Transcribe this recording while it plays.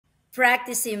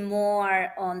practicing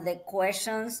more on the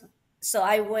questions. So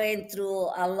I went through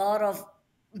a lot of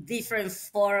different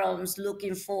forums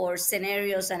looking for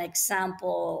scenarios and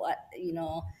example,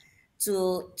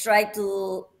 to try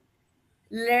to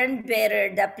learn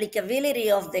better the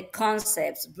applicability of the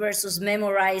concepts versus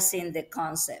memorizing the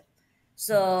concept.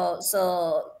 So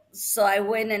I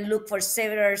went and looked for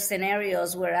several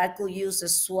scenarios where I could use a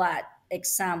SWOT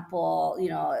example,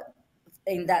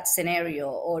 in that scenario,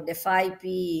 or the 5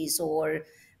 Ps, or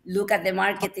look at the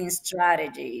marketing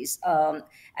strategies.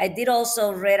 I did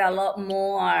also read a lot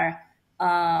more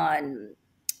on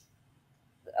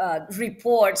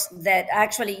reports that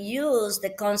actually use the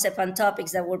concept and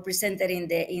topics that were presented in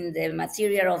the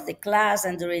material of the class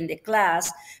and during the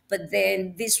class, but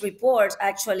then these reports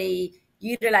actually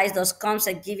utilize those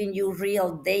concepts, giving you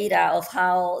real data of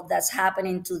how that's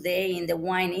happening today in the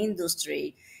wine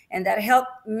industry, and that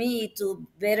helped me to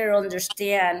better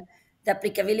understand the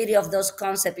applicability of those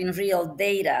concepts in real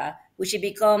data, which it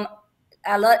become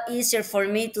a lot easier for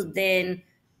me to then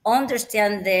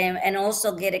understand them and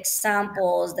also get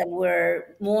examples that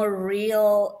were more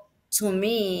real to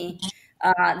me,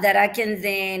 that I can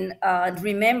then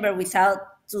remember without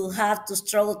to have to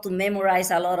struggle to memorize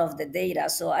a lot of the data.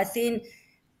 So I think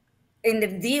in the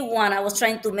D1, I was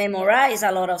trying to memorize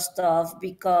a lot of stuff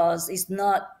because it's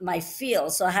not my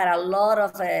field. So I had a lot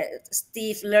of a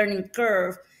steep learning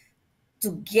curve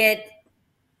to get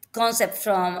concept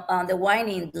from the wine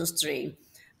industry.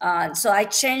 So I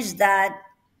changed that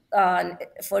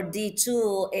for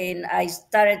D2, and I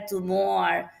started to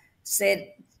more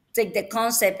say, take the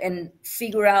concept and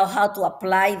figure out how to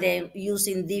apply them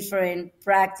using different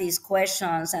practice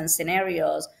questions and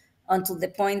scenarios, until the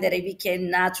point that it became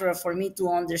natural for me to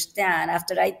understand.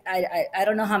 After I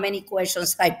don't know how many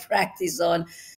questions I practiced on